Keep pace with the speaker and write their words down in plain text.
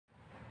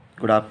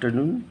Good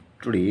afternoon.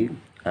 Today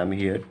I'm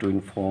here to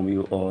inform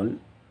you all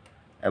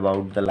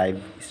about the live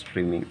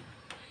streaming.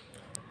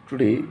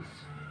 Today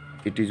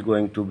it is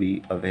going to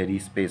be a very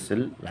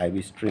special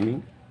live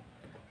streaming.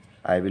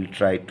 I will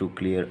try to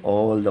clear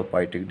all the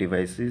poetic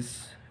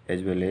devices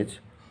as well as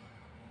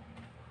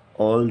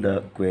all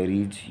the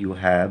queries you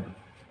have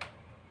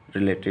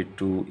related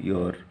to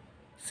your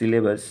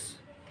syllabus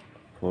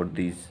for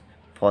this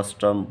first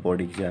term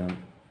board exam.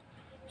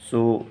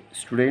 So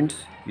students,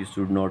 you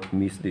should not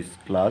miss this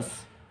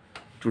class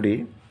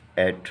today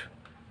at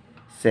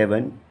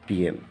 7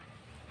 p.m.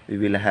 We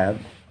will have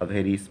a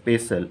very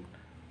special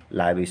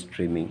live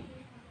streaming.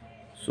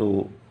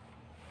 So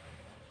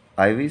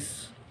I wish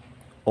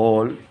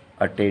all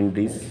attend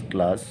this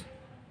class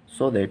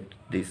so that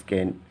this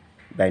can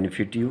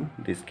benefit you,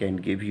 this can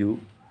give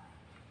you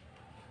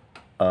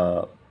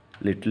a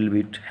little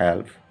bit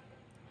help.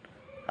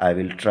 I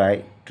will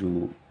try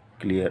to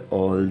clear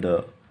all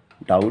the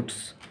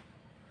doubts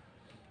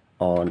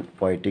on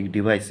poetic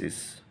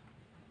devices.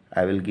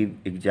 I will give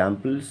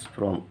examples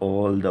from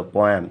all the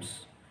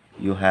poems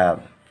you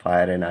have: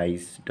 Fire and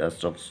Ice,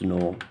 Dust of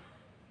Snow,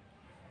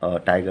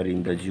 Tiger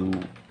in the Zoo,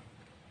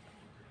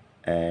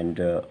 and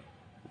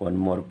one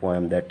more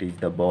poem, that is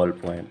the ball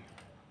poem.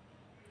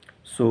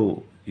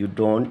 So you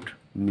don't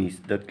miss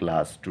the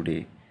class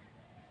today.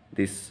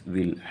 This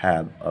will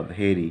have a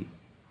very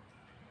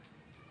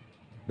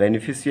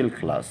beneficial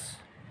class